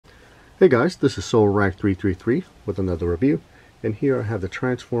Hey guys, this is SoulRag333 with another review, and here I have the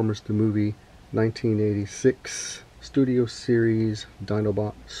Transformers the Movie 1986 Studio Series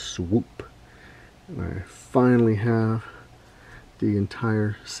Dinobot Swoop. And I finally have the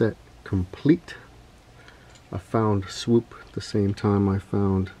entire set complete. I found Swoop the same time I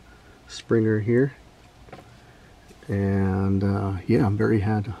found Springer here, and yeah, I'm very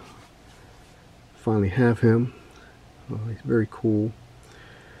happy to finally have him. He's very cool.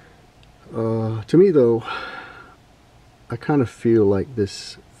 To me though, I kind of feel like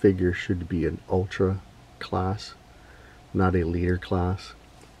this figure should be an ultra class, not a leader class.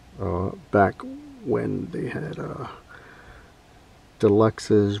 Back when they had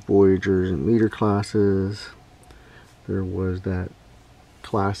deluxes, voyagers, and leader classes, there was that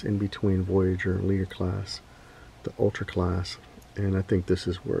class in between voyager and leader class, the ultra class, and I think this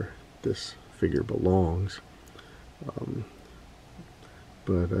is where this figure belongs.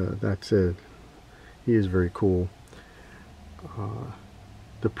 But that said, he is very cool.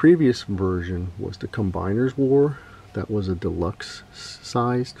 The previous version was the Combiners War. That was a deluxe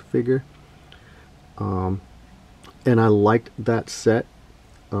sized figure, and I liked that set.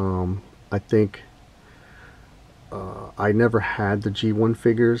 I think I never had the G1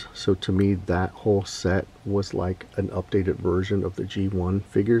 figures, so to me that whole set was like an updated version of the G1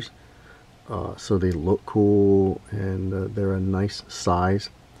 figures. So they look cool, and they're a nice size.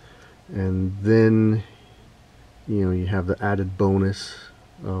 And then, you know, you have the added bonus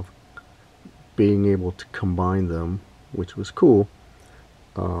of being able to combine them, which was cool.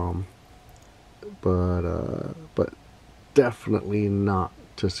 But definitely not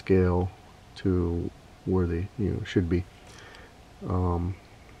to scale to where they, should be. But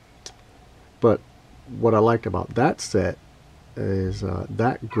what I liked about that set is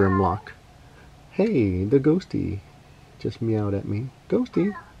that Grimlock. Hey, the Ghosty just meowed at me.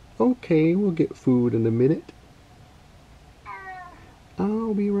 Ghosty, okay, we'll get food in a minute.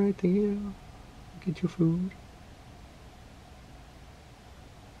 I'll be right there. Get your food.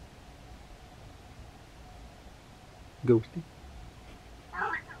 Ghosty.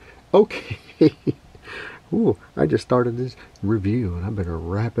 Okay. Ooh, I just started this review and I better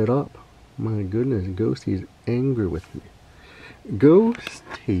wrap it up. My goodness, Ghosty's angry with me.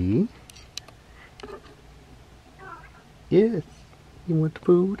 Ghosty. Yes, you want the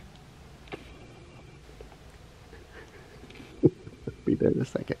food? Be there in a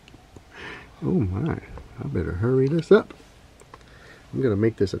second. Oh my, I better hurry this up. I'm gonna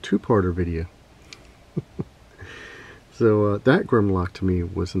make this a two-parter video. So that Grimlock to me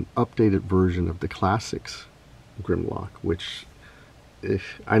was an updated version of the classics Grimlock, which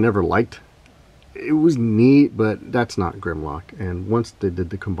I never liked. It was neat, but that's not Grimlock. And once they did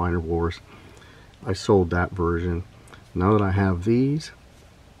the Combiner Wars, I sold that version. Now that I have these,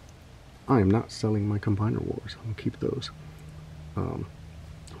 I am not selling my Combiner Wars. I'll keep those.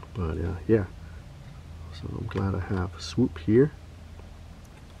 But yeah. So I'm glad I have Swoop here.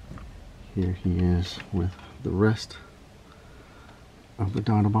 Here he is with the rest of the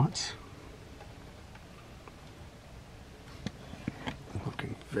Dinobots.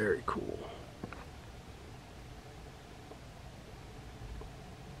 Looking very cool.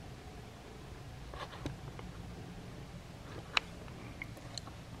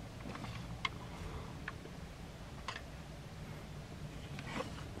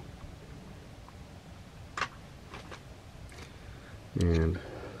 And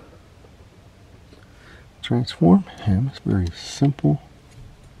transform him. It's very simple.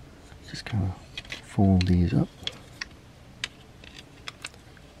 Just kind of fold these up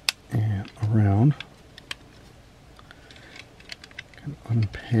and around. Kind of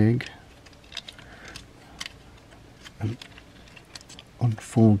unpeg and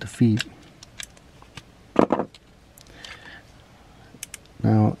unfold the feet.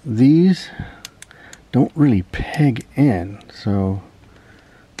 Now these don't really peg in, so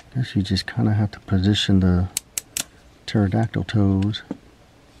I guess you just kind of have to position the pterodactyl toes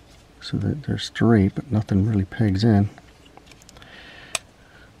so that they're straight, but nothing really pegs in.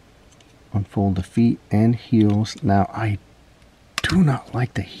 Unfold the feet and heels. Now I do not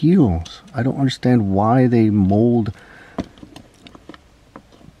like the heels. I don't understand why they mold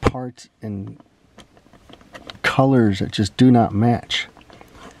parts and colors that just do not match.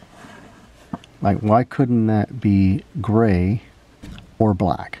 Like, why couldn't that be gray or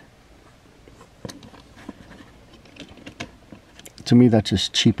black? To me, that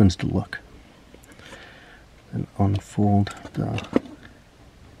just cheapens the look. And unfold the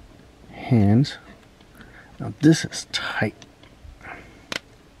hands. Now this is tight.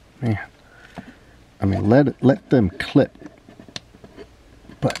 Man. I mean, let them clip.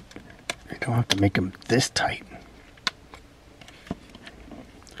 But don't have to make them this tight.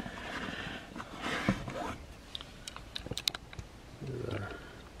 There's our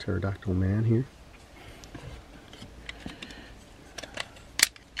pterodactyl man here.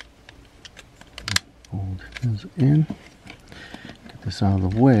 Fold this in. Get this out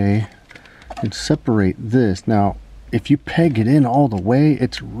of the way. And separate this. Now, if you peg it in all the way,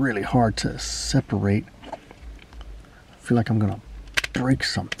 it's really hard to separate. I feel like I'm gonna break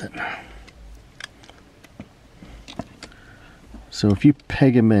something. So if you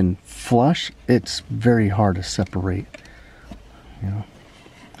peg them in flush, it's very hard to separate. You know.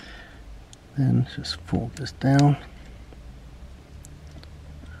 Then just fold this down.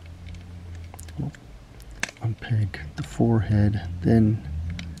 Unpeg the forehead, then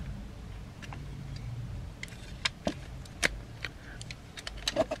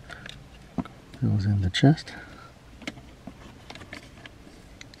fills in the chest.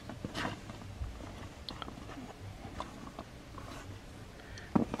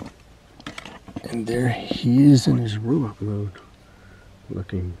 And there he is in his robot mode,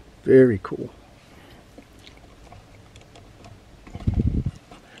 looking very cool.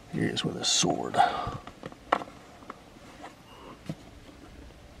 Here he is with a sword.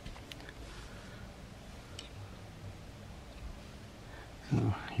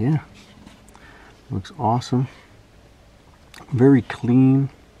 So, yeah, looks awesome. Very clean,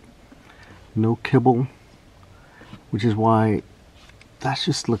 no kibble, which is why that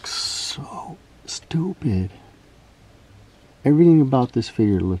just looks so stupid. Everything about this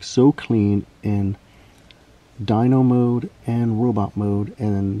figure looks so clean in Dino mode and robot mode,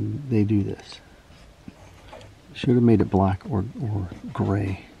 and they do this. Should have made it black or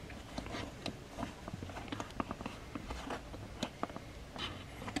gray.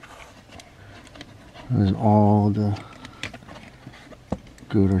 There's all the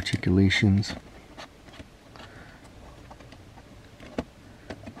good articulations.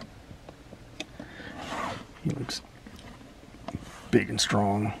 He looks big and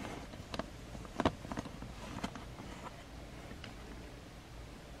strong.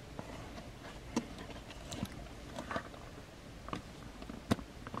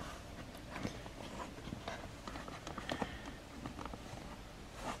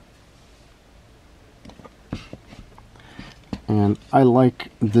 And I like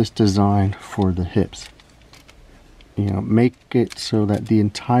this design for the hips. You know, make it so that the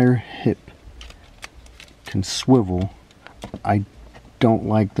entire hip can swivel. I don't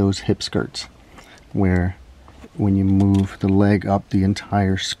like those hip skirts where when you move the leg up, the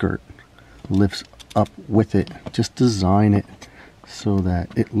entire skirt lifts up with it. Just design it so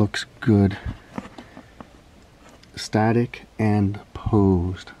that it looks good, static and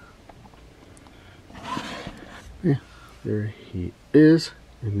posed. Yeah, there he is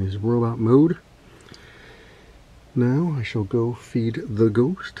in his robot mode. Now I shall go feed the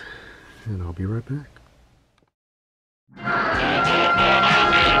ghost and I'll be right back.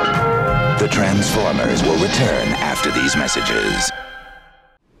 The Transformers will return after these messages.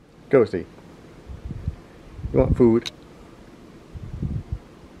 Ghosty, you want food?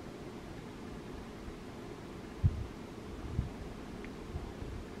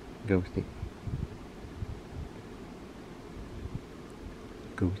 Ghosty.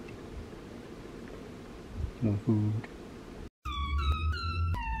 Ghosty. More food.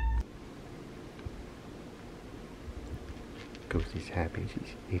 Ghosty's happy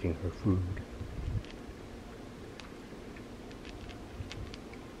she's eating her food.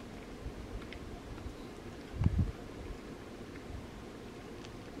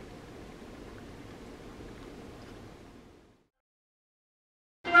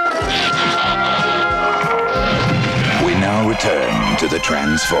 We now return to the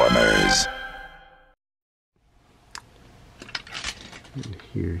Transformers. And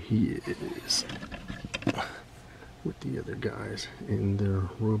here he is with the other guys in their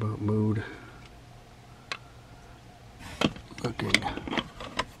robot mode, looking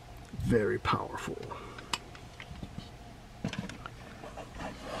very powerful.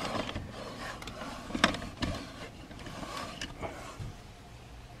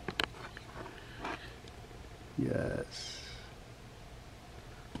 Yes,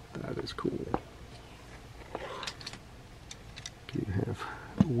 that is cool. You have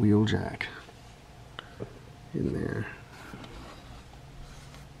a Wheeljack in there.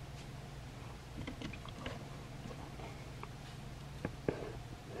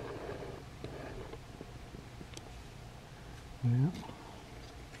 Yep.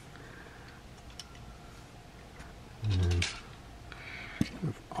 And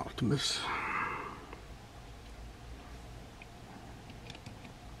of Optimus.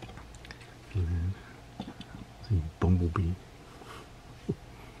 And see Bumblebee. Look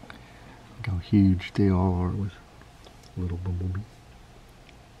how huge they all are with little Bumblebee.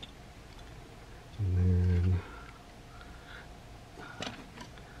 And then,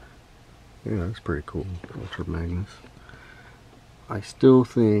 yeah, that's pretty cool. Ultra Magnus. I still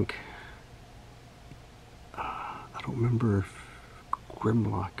think, I don't remember if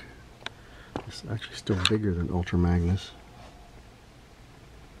Grimlock is actually still bigger than Ultra Magnus.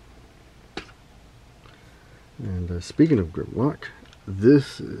 And speaking of Grimlock,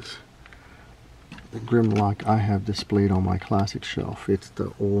 this is the Grimlock I have displayed on my classic shelf. It's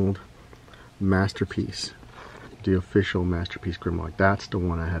the old Masterpiece, the official Masterpiece Grimlock. That's the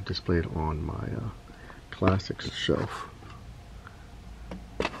one I have displayed on my classics shelf.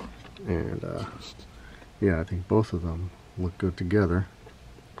 And yeah, I think both of them look good together.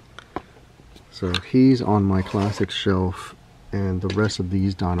 So he's on my classics shelf, and the rest of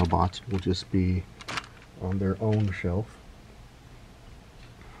these Dinobots will just be on their own shelf.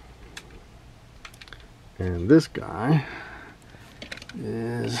 And this guy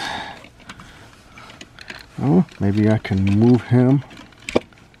is, oh, maybe I can move him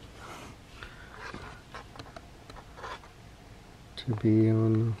to be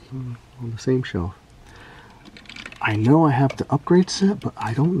on the same shelf. I know I have the upgrade set, but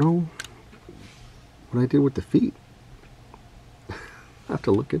I don't know what I did with the feet. I have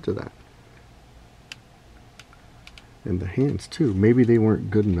to look into that. And the hands too. Maybe they weren't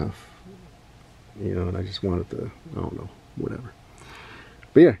good enough. You know, and I just wanted to, I don't know, whatever.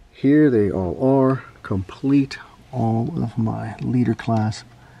 But yeah, here they all are, complete, all of my leader class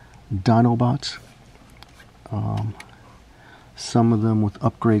Dinobots. Some of them with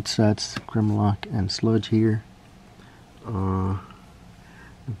upgrade sets, Grimlock and Sludge here.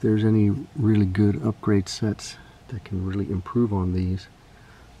 If there's any really good upgrade sets that can really improve on these,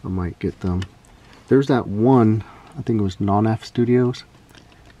 I might get them. There's that one, I think it was Non-F Studios.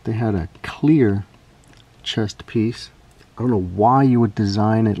 They had a clear chest piece. I don't know why you would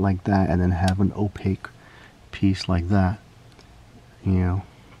design it like that and then have an opaque piece like that. You know.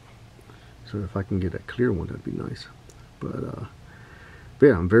 So if I can get a clear one, that'd be nice. But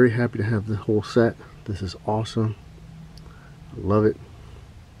yeah, I'm very happy to have the whole set. This is awesome. I love it.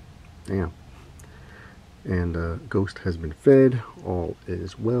 Damn. And Ghost has been fed. All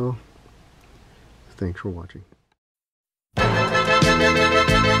is well. Thanks for watching.